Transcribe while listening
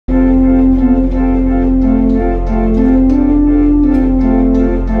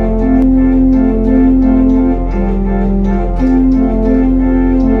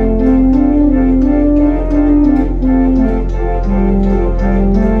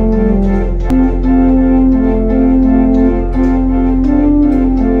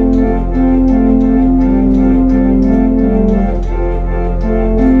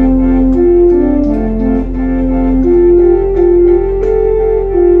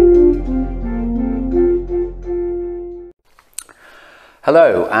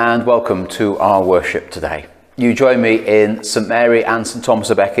Hello and welcome to our worship today. You join me in St Mary and St Thomas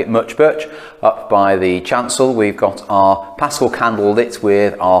a Becket Much Birch. Up by the chancel we've got our Paschal candle lit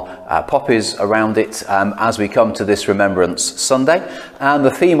with our poppies around it as we come to this Remembrance Sunday. And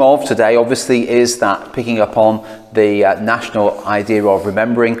the theme of today obviously is that picking up on the national idea of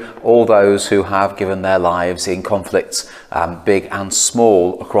remembering all those who have given their lives in conflicts, big and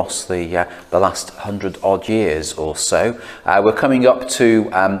small, across the last 100 odd years or so. We're coming up to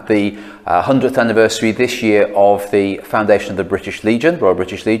the 100th anniversary this year of the foundation of the British Legion, Royal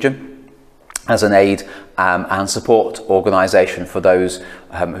British Legion, as an aid and support organisation for those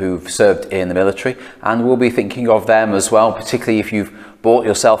who've served in the military. And we'll be thinking of them as well, particularly if you've bought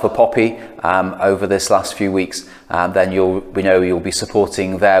yourself a poppy over this last few weeks, then we know you'll be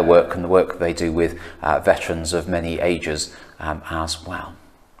supporting their work and the work they do with veterans of many ages as well.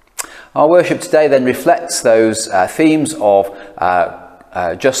 Our worship today then reflects those themes of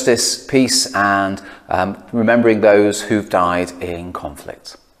justice, peace and remembering those who've died in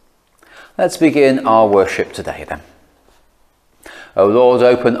conflict. Let's begin our worship today then. O Lord,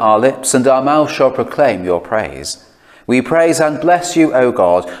 open our lips and our mouth shall proclaim your praise. We praise and bless you, O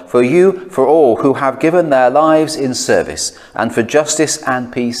God, for all who have given their lives in service and for justice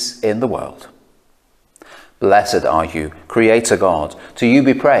and peace in the world. Blessed are you, Creator God, to you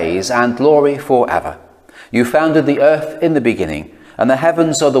be praise and glory forever. You founded the earth in the beginning, and the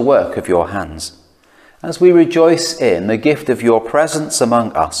heavens are the work of your hands. As we rejoice in the gift of your presence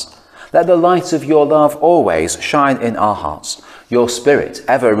among us, let the light of your love always shine in our hearts, your Spirit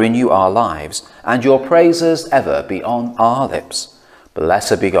ever renew our lives, and your praises ever be on our lips.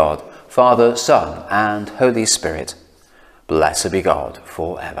 Blessed be God, Father, Son, and Holy Spirit. Blessed be God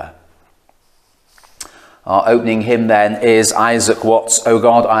forever. Our opening hymn then is Isaac Watts' O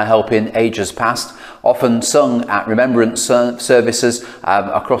God, Our Help in Ages Past, often sung at remembrance services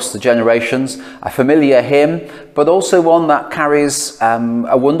across the generations. A familiar hymn, but also one that carries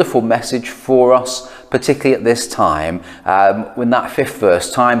a wonderful message for us, particularly at this time, when that fifth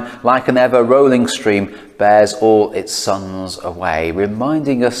verse, time like an ever rolling stream bears all its sons away,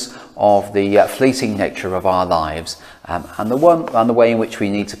 reminding us of the fleeting nature of our lives and the way in which we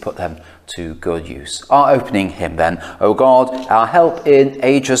need to put them to good use. Our opening hymn then, O God, our help in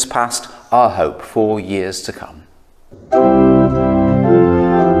ages past, our hope for years to come.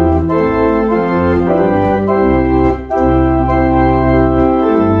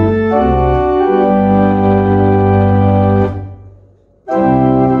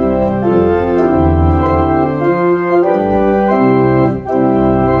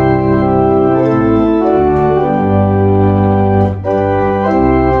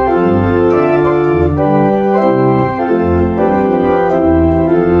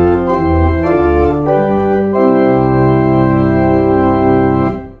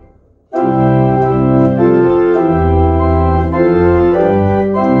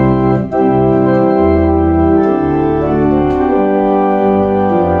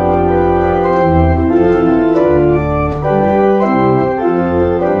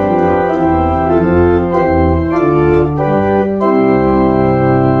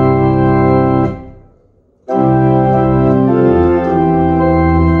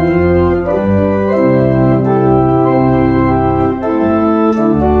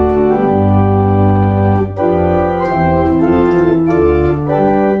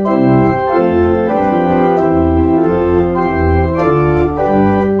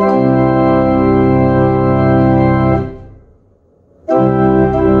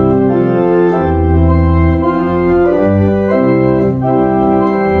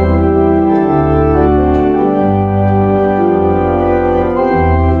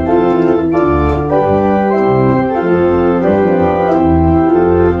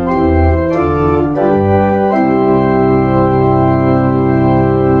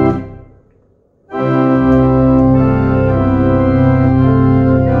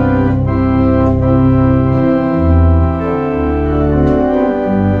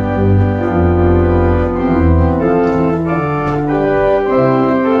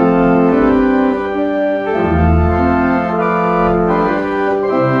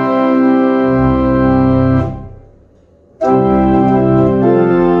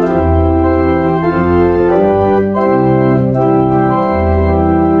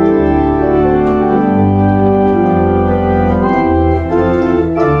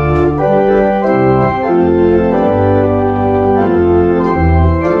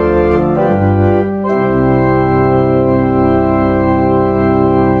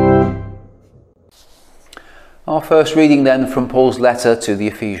 Our first reading then from Paul's letter to the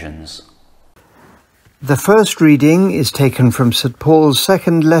Ephesians. The first reading is taken from St. Paul's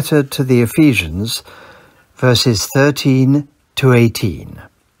second letter to the Ephesians, verses 13 to 18.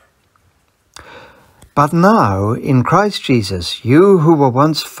 But now, in Christ Jesus, you who were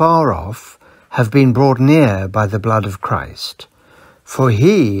once far off have been brought near by the blood of Christ. For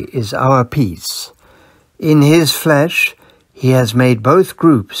he is our peace. In his flesh he has made both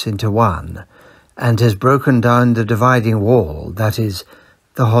groups into one, and has broken down the dividing wall, that is,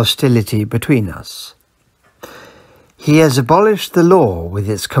 the hostility between us. He has abolished the law with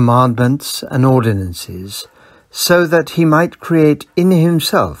its commandments and ordinances, so that he might create in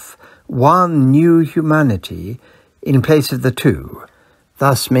himself one new humanity in place of the two,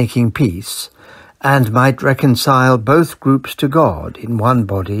 thus making peace, and might reconcile both groups to God in one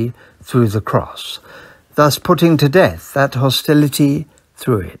body through the cross, thus putting to death that hostility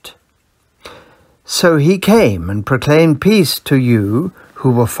through it. So he came and proclaimed peace to you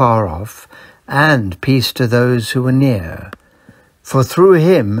who were far off, and peace to those who were near. For through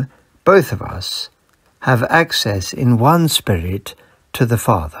him, both of us have access in one Spirit to the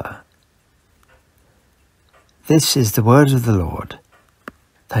Father. This is the word of the Lord.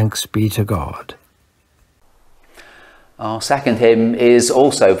 Thanks be to God. Our second hymn is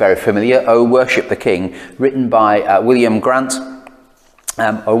also very familiar, O Worship the King, written by William Grant.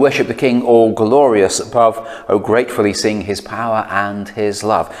 O worship the King, all glorious above, O gratefully sing his power and his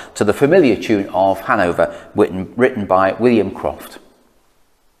love, to the familiar tune of Hanover, written by William Croft.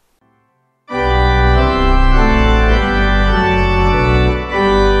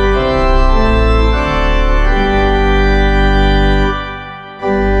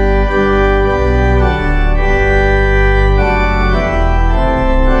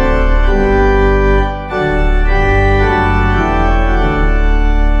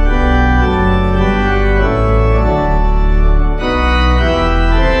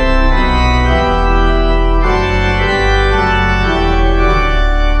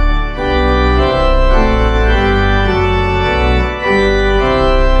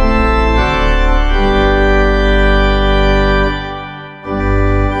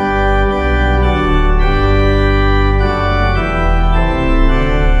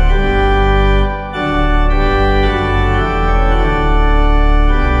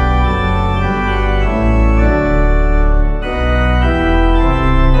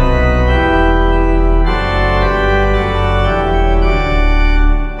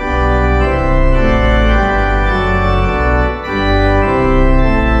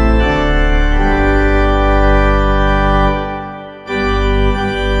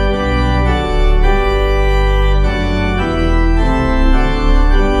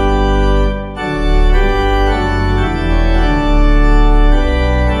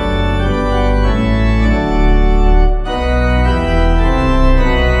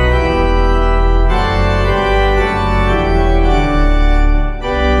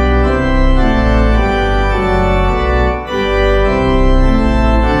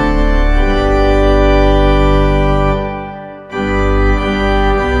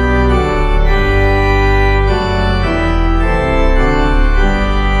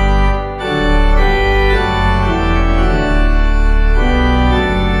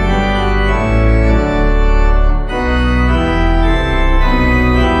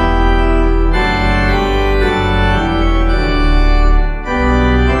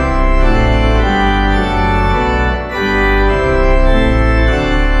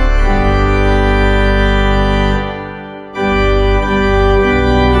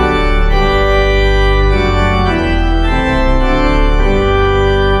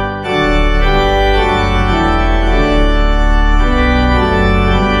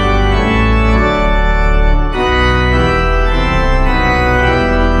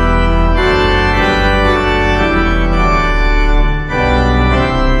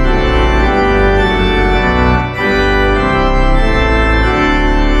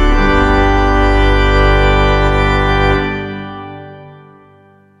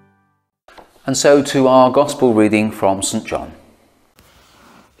 And so to our Gospel reading from St. John.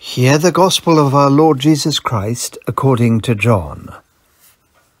 Hear the Gospel of our Lord Jesus Christ according to John.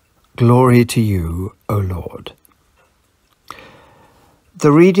 Glory to you, O Lord.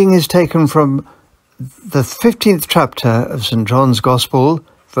 The reading is taken from the 15th chapter of St. John's Gospel,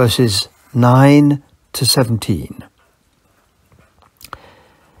 verses 9 to 17.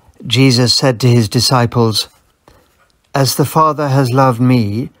 Jesus said to his disciples, "As the Father has loved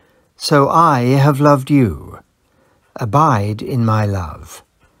me, so I have loved you. Abide in my love.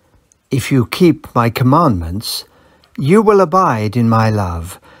 If you keep my commandments, you will abide in my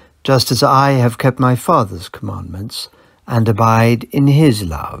love, just as I have kept my Father's commandments and abide in his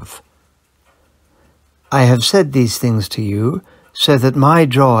love. I have said these things to you, so that my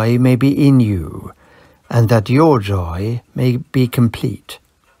joy may be in you, and that your joy may be complete.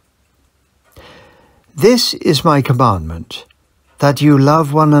 This is my commandment, that you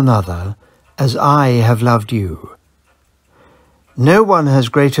love one another as I have loved you. No one has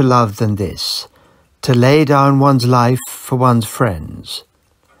greater love than this, to lay down one's life for one's friends.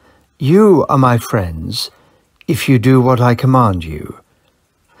 You are my friends, if you do what I command you.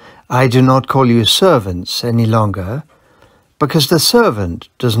 I do not call you servants any longer, because the servant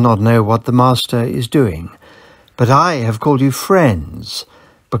does not know what the master is doing. But I have called you friends,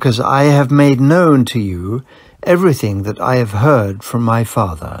 because I have made known to you everything that I have heard from my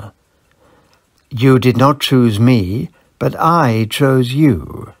Father. You did not choose me, but I chose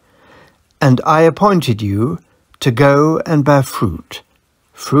you, and I appointed you to go and bear fruit,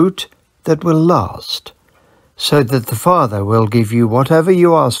 fruit that will last, so that the Father will give you whatever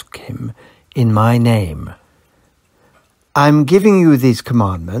you ask him in my name. I am giving you these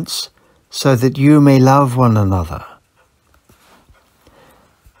commandments so that you may love one another.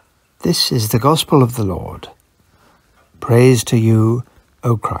 This is the gospel of the Lord. Praise to you,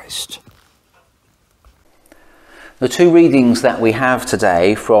 O Christ. The two readings that we have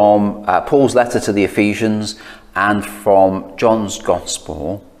today from Paul's letter to the Ephesians and from John's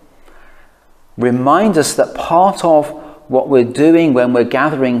Gospel remind us that part of what we're doing when we're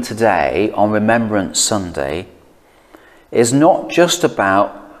gathering today on Remembrance Sunday is not just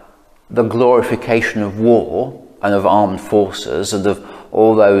about the glorification of war and of armed forces and of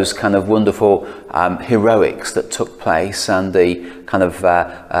all those kind of wonderful heroics that took place, and the kind of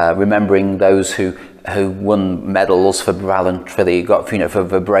remembering those who won medals for valiantly,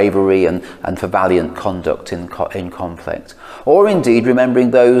 for bravery and for valiant conduct in conflict, or indeed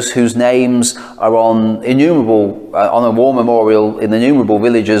remembering those whose names are on a war memorial in innumerable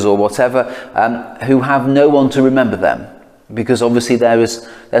villages or whatever, who have no one to remember them. Because obviously there's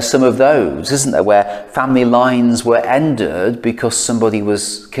some of those, isn't there, where family lines were ended because somebody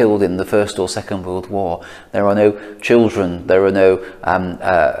was killed in the First or Second World War. There are no children, there are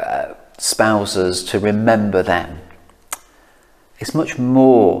no spouses to remember them. It's much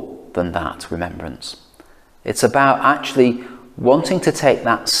more than that, remembrance. It's about actually wanting to take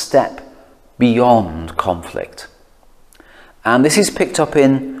that step beyond conflict. And this is picked up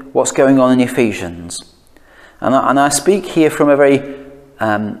in what's going on in Ephesians. And I speak here from a very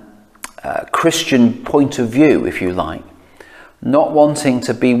Christian point of view, if you like, not wanting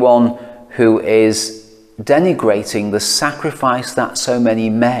to be one who is denigrating the sacrifice that so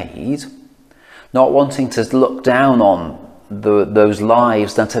many made, not wanting to look down on those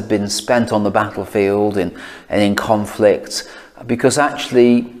lives that have been spent on the battlefield and in conflict, because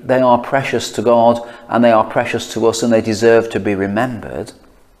actually they are precious to God and they are precious to us and they deserve to be remembered.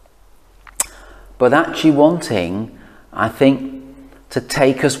 But actually wanting, I think, to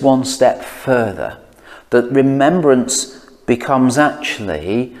take us one step further. That remembrance becomes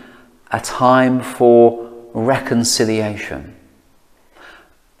actually a time for reconciliation.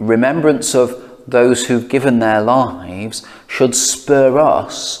 Remembrance of those who've given their lives should spur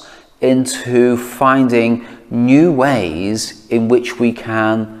us into finding new ways in which we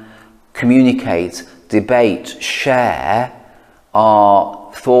can communicate, debate, share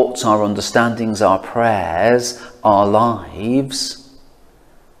our thoughts, our understandings, our prayers, our lives,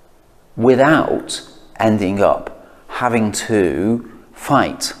 without ending up having to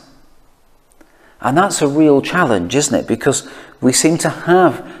fight. And that's a real challenge, isn't it? Because we seem to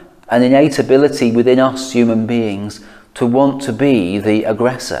have an innate ability within us human beings to want to be the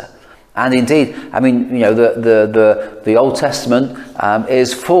aggressor. And indeed, I mean, the Old Testament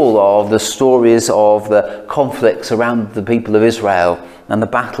is full of the stories of the conflicts around the people of Israel and the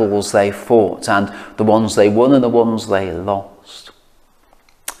battles they fought and the ones they won and the ones they lost.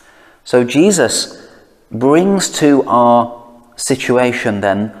 So Jesus brings to our situation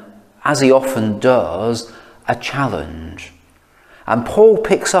then, as he often does, a challenge. And Paul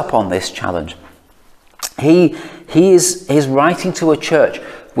picks up on this challenge. He is writing to a church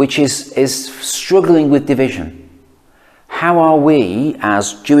which is struggling with division. How are we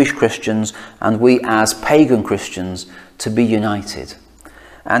as Jewish Christians and we as pagan Christians to be united?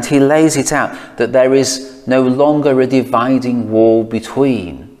 And he lays it out that there is no longer a dividing wall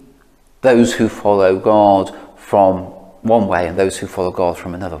between those who follow God from one way and those who follow God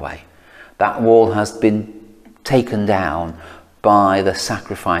from another way. That wall has been taken down by the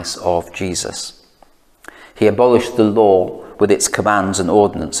sacrifice of Jesus. He abolished the law with its commands and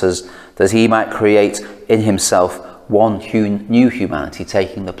ordinances, that he might create in himself one new humanity,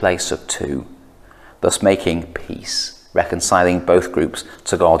 taking the place of two, thus making peace, reconciling both groups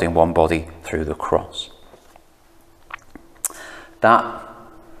to God in one body through the cross. that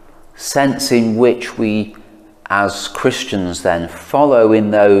sense in which we as Christians then follow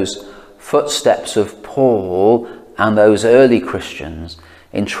in those footsteps of Paul and those early Christians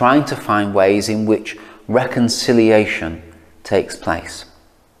in trying to find ways in which reconciliation takes place.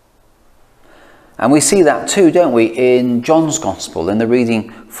 And we see that too, don't we, in John's Gospel, in the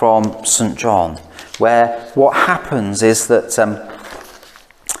reading from St. John, where what happens is that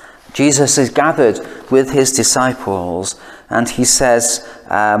Jesus is gathered with his disciples and he says,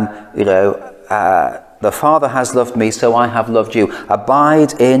 the Father has loved me, so I have loved you.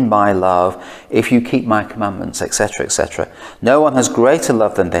 Abide in my love if you keep my commandments, etc., etc. No one has greater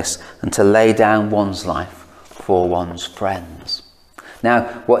love than this, than to lay down one's life for one's friends.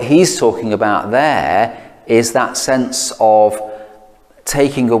 Now, what he's talking about there is that sense of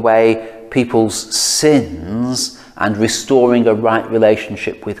taking away people's sins and restoring a right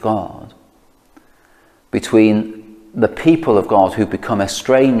relationship with God, between the people of God who become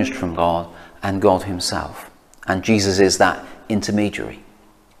estranged from God and God himself. And Jesus is that intermediary.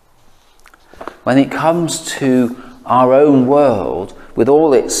 When it comes to our own world, with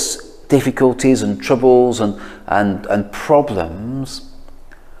all its difficulties and troubles and problems,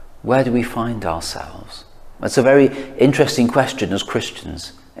 where do we find ourselves? It's a very interesting question as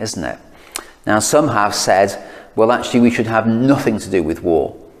Christians, isn't it? Now, some have said, well, actually we should have nothing to do with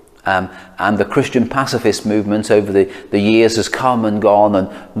war. And the Christian pacifist movement over the years has come and gone and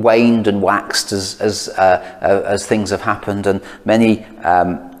waned and waxed as things have happened. And many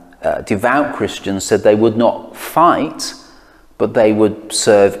devout Christians said they would not fight, but they would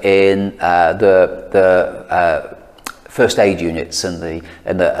serve in the first aid units and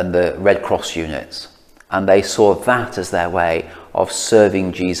the Red Cross units. And they saw that as their way of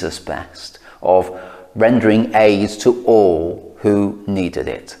serving Jesus best, of rendering aid to all who needed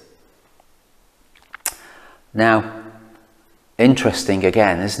it. Now, interesting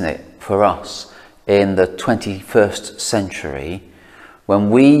again, isn't it, for us in the 21st century, when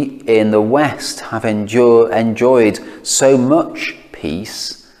we in the West have enjoyed so much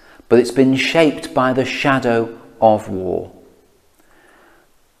peace, but it's been shaped by the shadow of war.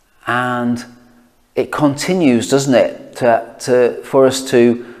 And it continues, doesn't it, for us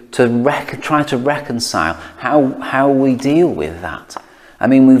to try to reconcile how we deal with that. I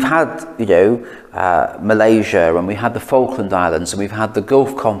mean, we've had, Malaysia, and we had the Falkland Islands, and we've had the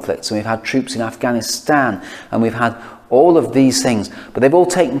Gulf conflicts, and we've had troops in Afghanistan, and we've had all of these things, but they've all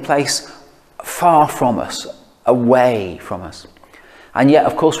taken place far from us, away from us. And yet,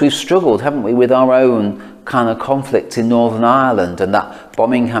 of course, we've struggled, haven't we, with our own kind of conflict in Northern Ireland, and that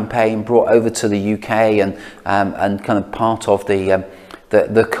bombing campaign brought over to the UK, and kind of part of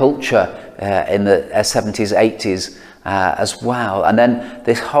the culture in the 70s, 80s, as well. And then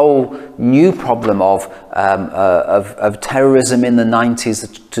this whole new problem of terrorism in the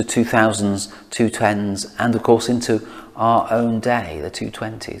 90s to 2000s, 2010s, and of course into our own day, the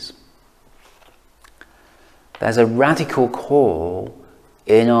 2020s. There's a radical call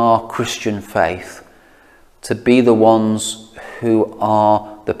in our Christian faith to be the ones who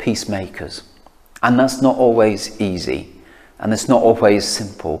are the peacemakers. And that's not always easy, and it's not always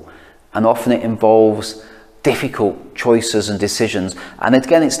simple, and often it involves difficult choices and decisions. And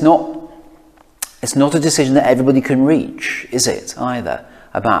again, it's not a decision that everybody can reach, is it, either,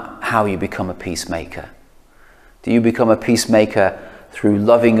 about how you become a peacemaker. Do you become a peacemaker through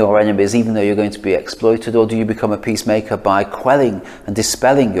loving your enemies even though you're going to be exploited, or do you become a peacemaker by quelling and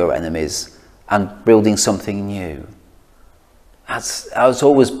dispelling your enemies and building something new? That's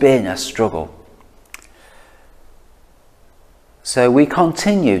always been a struggle. So we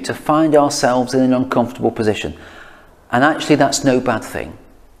continue to find ourselves in an uncomfortable position. And actually that's no bad thing,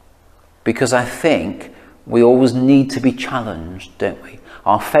 because I think we always need to be challenged, don't we?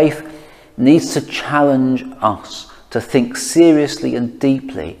 Our faith needs to challenge us to think seriously and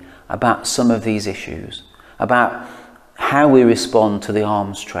deeply about some of these issues, about how we respond to the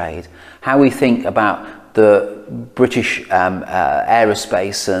arms trade, how we think about the British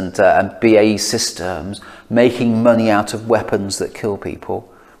aerospace and BAE Systems making money out of weapons that kill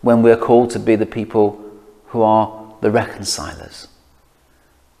people, when we're called to be the people who are the reconcilers,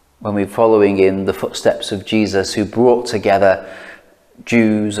 when we're following in the footsteps of Jesus, who brought together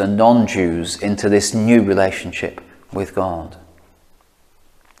Jews and non-Jews into this new relationship with God.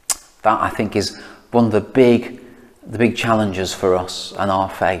 That, I think, is one of the big challenges for us and our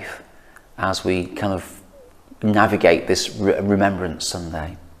faith as we kind of navigate this Remembrance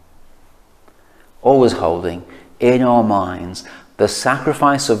Sunday. Always holding in our minds the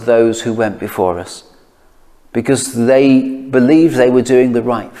sacrifice of those who went before us, because they believed they were doing the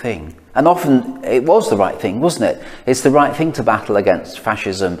right thing, And often it was the right thing, wasn't it? It's the right thing to battle against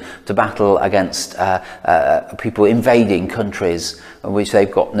fascism, to battle against people invading countries which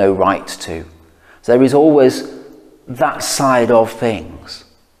they've got no right to. So there is always that side of things.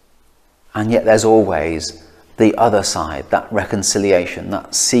 And yet there's always the other side, that reconciliation,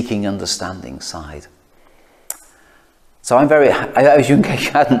 that seeking understanding side. So I'm very, as you in case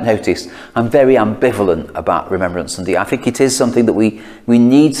you hadn't noticed, I'm very ambivalent about Remembrance Sunday. I think it is something that we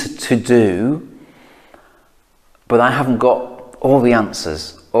need to do, but I haven't got all the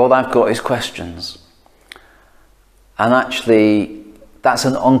answers. All I've got is questions. And actually, that's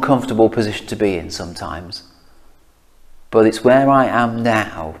an uncomfortable position to be in sometimes. But it's where I am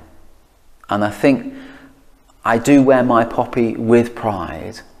now. And I think I do wear my poppy with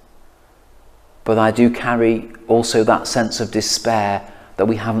pride, but I do carry also that sense of despair that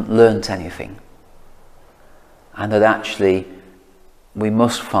we haven't learnt anything. And that actually we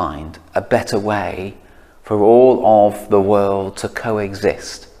must find a better way for all of the world to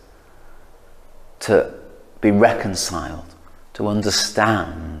coexist, to be reconciled, to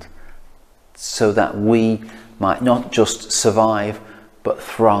understand, so that we might not just survive but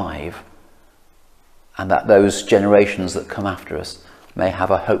thrive, and that those generations that come after us may have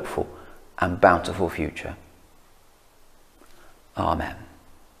a hopeful and bountiful future. Amen.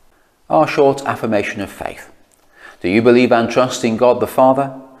 Our short affirmation of faith. Do you believe and trust in God the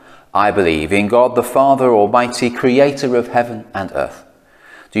Father? I believe in God the Father Almighty, creator of heaven and earth.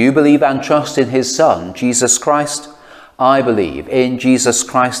 Do you believe and trust in his Son, Jesus Christ? I believe in Jesus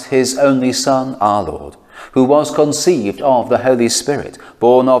Christ, his only Son, our Lord, who was conceived of the Holy Spirit,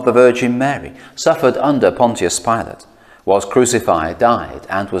 born of the Virgin Mary, suffered under Pontius Pilate, was crucified, died,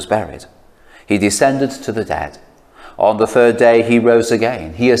 and was buried. He descended to the dead. On the third day he rose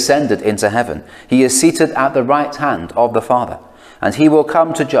again. He ascended into heaven. He is seated at the right hand of the Father, and he will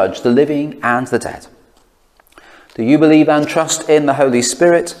come to judge the living and the dead. Do you believe and trust in the Holy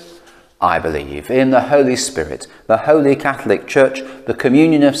Spirit? I believe in the Holy Spirit, the Holy Catholic Church, the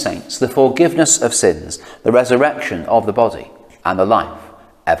communion of saints, the forgiveness of sins, the resurrection of the body, and the life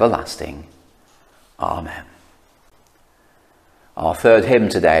everlasting. Amen. Our third hymn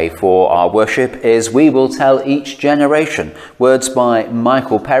today for our worship is We Will Tell Each Generation, words by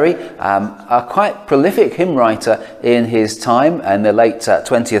Michael Perry, a quite prolific hymn writer in his time in the late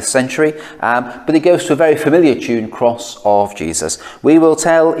 20th century, but it goes to a very familiar tune, Cross of Jesus. We will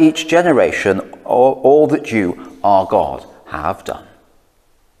tell each generation all that you, our God, have done.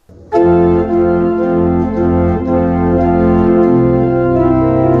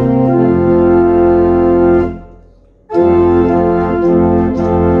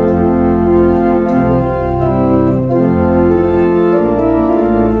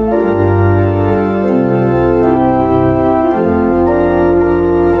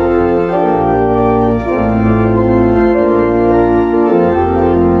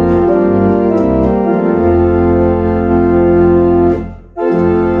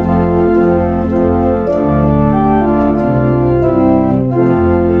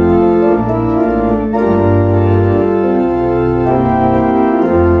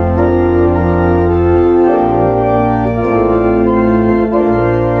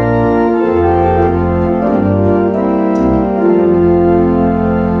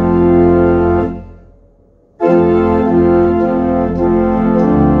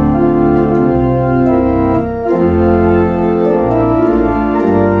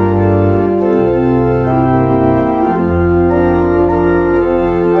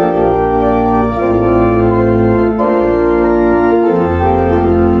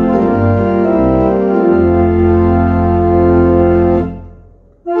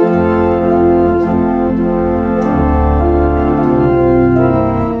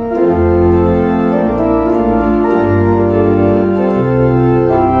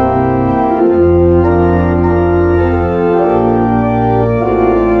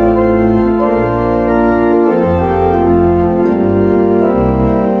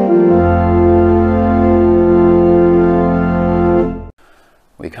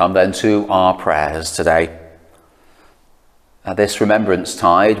 Come then to our prayers today. At this Remembrance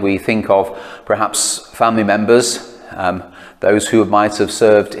Tide, we think of perhaps family members, those who might have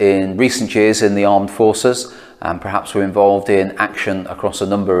served in recent years in the armed forces, and perhaps were involved in action across a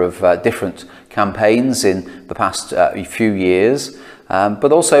number of different campaigns in the past few years.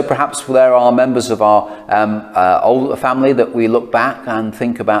 But also perhaps there are members of our older family that we look back and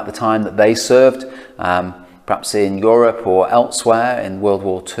think about the time that they served, perhaps in Europe or elsewhere in World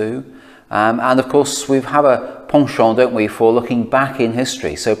War II. And of course, we have a penchant, don't we, for looking back in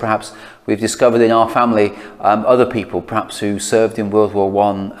history. So perhaps we've discovered in our family other people, perhaps who served in World War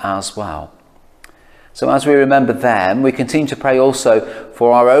I as well. So as we remember them, we continue to pray also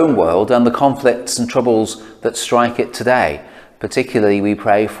for our own world and the conflicts and troubles that strike it today. Particularly, we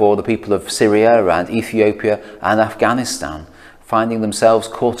pray for the people of Syria and Ethiopia and Afghanistan, finding themselves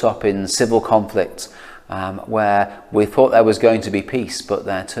caught up in civil conflicts where we thought there was going to be peace, but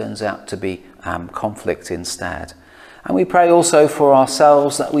there turns out to be conflict instead. And we pray also for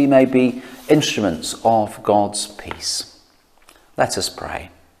ourselves that we may be instruments of God's peace. Let us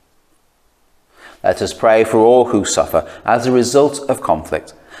pray. Let us pray for all who suffer as a result of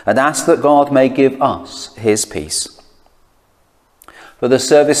conflict and ask that God may give us his peace. For the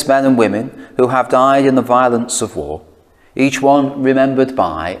servicemen and women who have died in the violence of war, each one remembered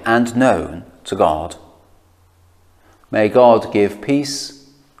by and known to God. May God give peace,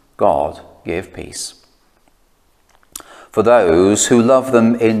 God give peace. For those who love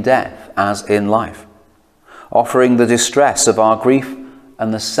them in death as in life, offering the distress of our grief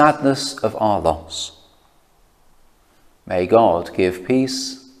and the sadness of our loss. May God give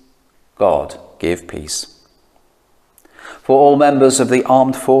peace, God give peace. For all members of the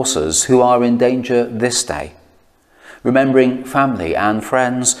armed forces who are in danger this day, remembering family and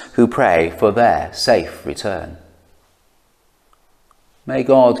friends who pray for their safe return. May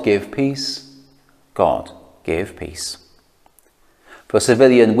God give peace, God give peace. For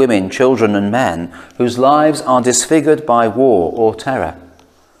civilian women, children and men whose lives are disfigured by war or terror,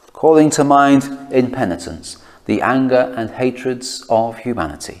 calling to mind in penitence the anger and hatreds of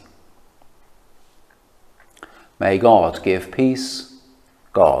humanity. May God give peace,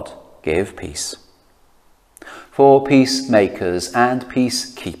 God give peace. For peacemakers and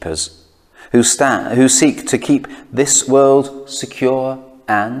peacekeepers who seek to keep this world secure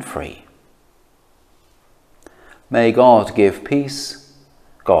and free. May God give peace,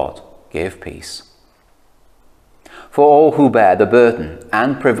 God give peace. For all who bear the burden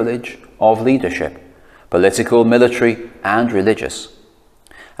and privilege of leadership, political, military and religious,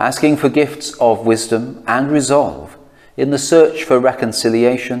 asking for gifts of wisdom and resolve in the search for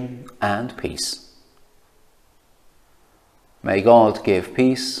reconciliation and peace. May God give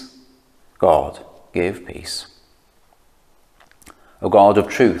peace, God give peace. O God of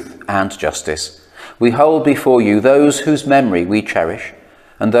truth and justice, we hold before you those whose memory we cherish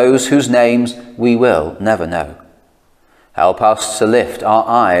and those whose names we will never know. Help us to lift our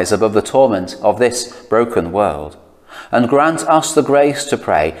eyes above the torment of this broken world, and grant us the grace to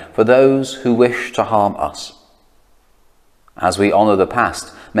pray for those who wish to harm us. As we honour the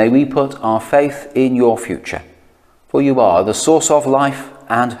past, may we put our faith in your future, for you are the source of life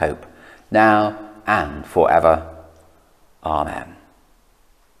and hope, now and forever. Amen.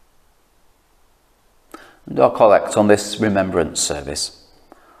 And our collect on this remembrance service.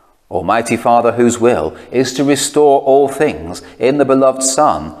 Almighty Father, whose will is to restore all things in the beloved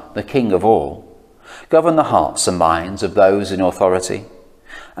Son, the King of all, govern the hearts and minds of those in authority,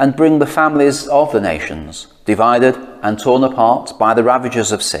 and bring the families of the nations, divided and torn apart by the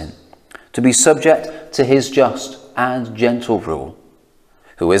ravages of sin, to be subject to his just and gentle rule,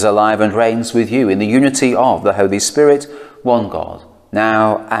 who is alive and reigns with you in the unity of the Holy Spirit, one God,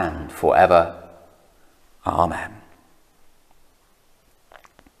 now and forever. Amen.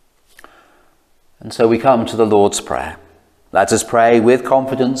 And so we come to the Lord's Prayer. Let us pray with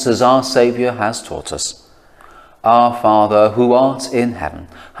confidence as our Saviour has taught us. Our Father, who art in heaven,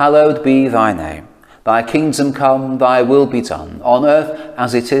 hallowed be thy name. Thy kingdom come, thy will be done, on earth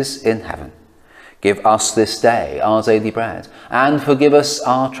as it is in heaven. Give us this day our daily bread, and forgive us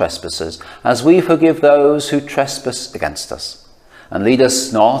our trespasses, as we forgive those who trespass against us. And lead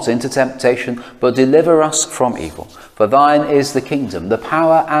us not into temptation, but deliver us from evil. For thine is the kingdom, the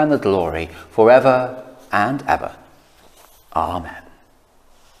power and the glory, forever and ever. Amen.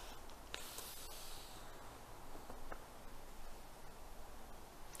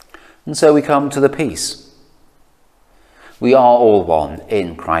 And so we come to the peace. We are all one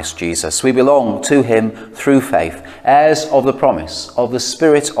in Christ Jesus. We belong to him through faith, heirs of the promise of the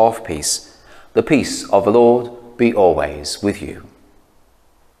Spirit of peace. The peace of the Lord be always with you.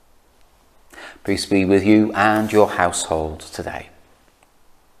 Peace be with you and your household today.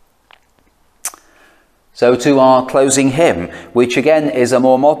 So to our closing hymn, which again is a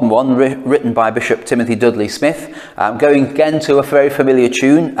more modern one, written by Bishop Timothy Dudley Smith, going again to a very familiar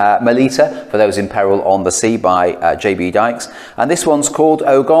tune, Melita, for those in peril on the sea, by J.B. Dykes. And this one's called,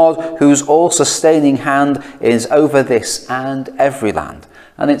 O God, whose all-sustaining hand is over this and every land.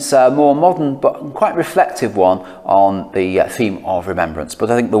 and it's a more modern but quite reflective one on the theme of remembrance. But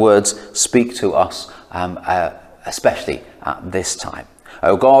I think the words speak to us especially at this time.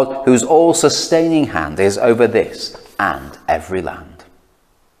 O God, whose all-sustaining hand is over this and every land.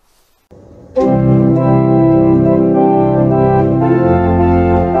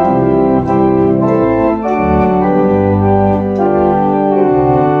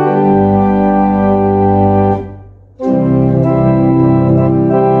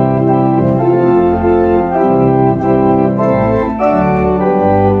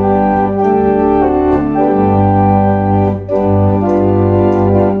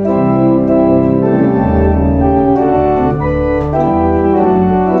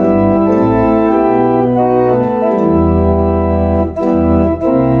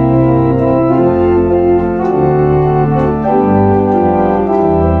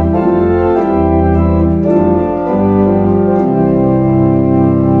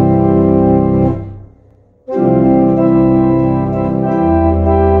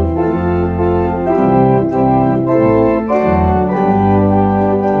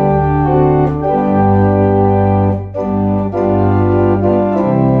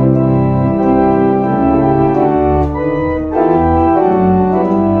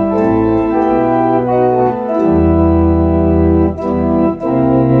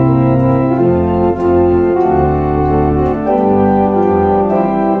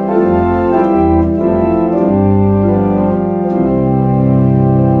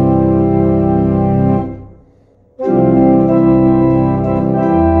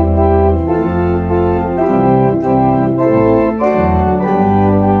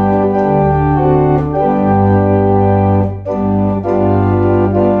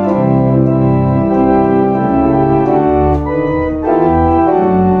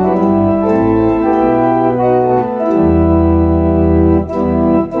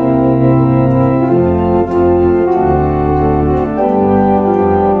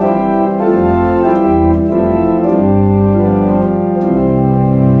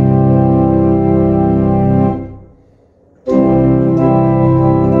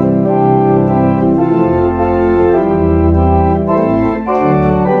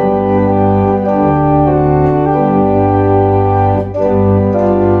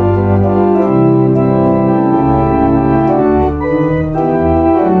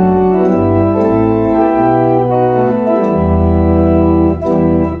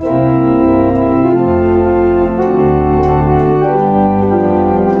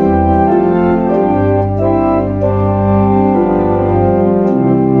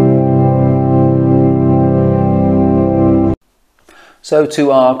 So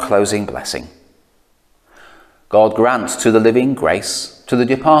to our closing blessing. God grant to the living grace, to the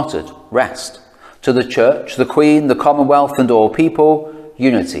departed rest, to the Church, the Queen, the Commonwealth and all people,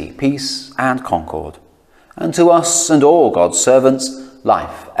 unity, peace and concord, and to us and all God's servants,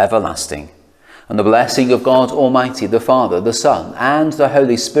 life everlasting. And the blessing of God Almighty, the Father, the Son and the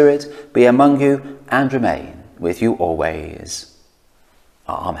Holy Spirit be among you and remain with you always.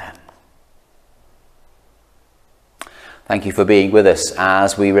 Amen. Thank you for being with us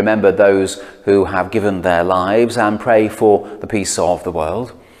as we remember those who have given their lives and pray for the peace of the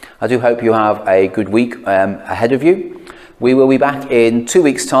world. I do hope you have a good week ahead of you. We will be back in 2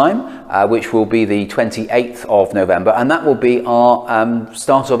 weeks' time, which will be the 28th of November, and that will be our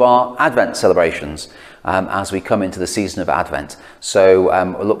start of our Advent celebrations as we come into the season of Advent. So I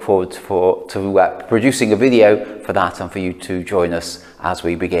look forward to producing a video for that and for you to join us as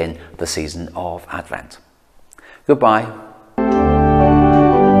we begin the season of Advent. Goodbye.